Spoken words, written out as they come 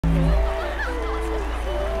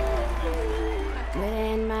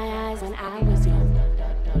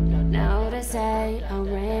say I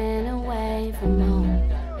ran away from home.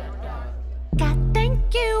 God,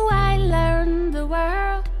 thank you, I learned the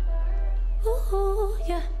world. Ooh,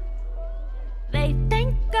 yeah. They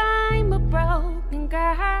think I'm a broken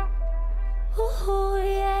girl. Ooh,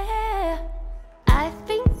 yeah. I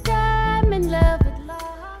think I'm in love with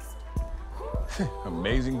lost.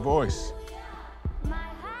 Amazing voice. My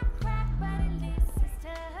heart cracked, but at least it's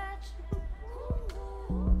touch.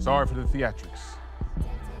 Sorry for the theatrics.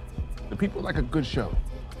 The people like a good show.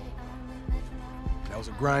 That was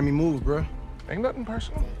a grimy move, bro. Ain't nothing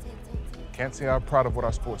personal. Can't say I'm proud of what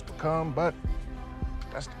our sport's become, but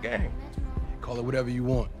that's the game. Call it whatever you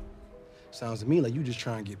want. Sounds to me like you just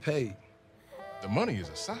trying to get paid. The money is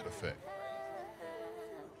a side effect.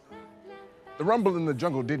 The rumble in the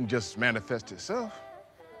jungle didn't just manifest itself.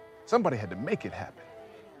 Somebody had to make it happen,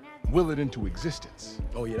 will it into existence.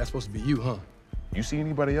 Oh yeah, that's supposed to be you, huh? You see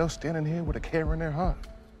anybody else standing here with a care in their heart?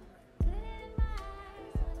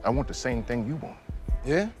 I want the same thing you want.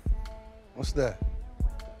 Yeah? What's that?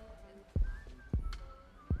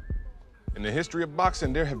 In the history of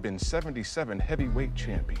boxing, there have been 77 heavyweight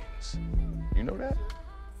champions. You know that?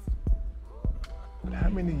 But how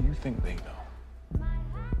many do you think they know?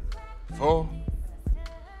 4?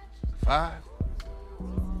 5?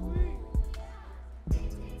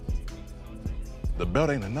 The belt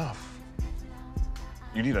ain't enough.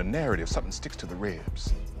 You need a narrative, something sticks to the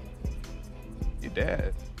ribs. Your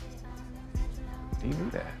dad, he knew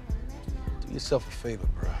that. Do yourself a favor,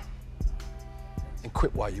 bro. And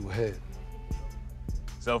quit while you ahead.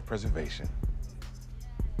 Self-preservation.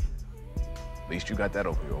 At least you got that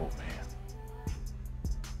over your old man.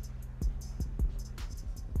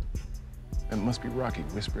 That must be Rocky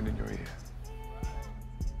whispering in your ear.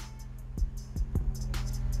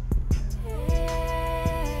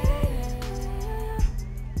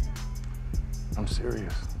 I'm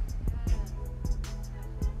serious.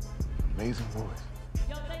 Amazing voice.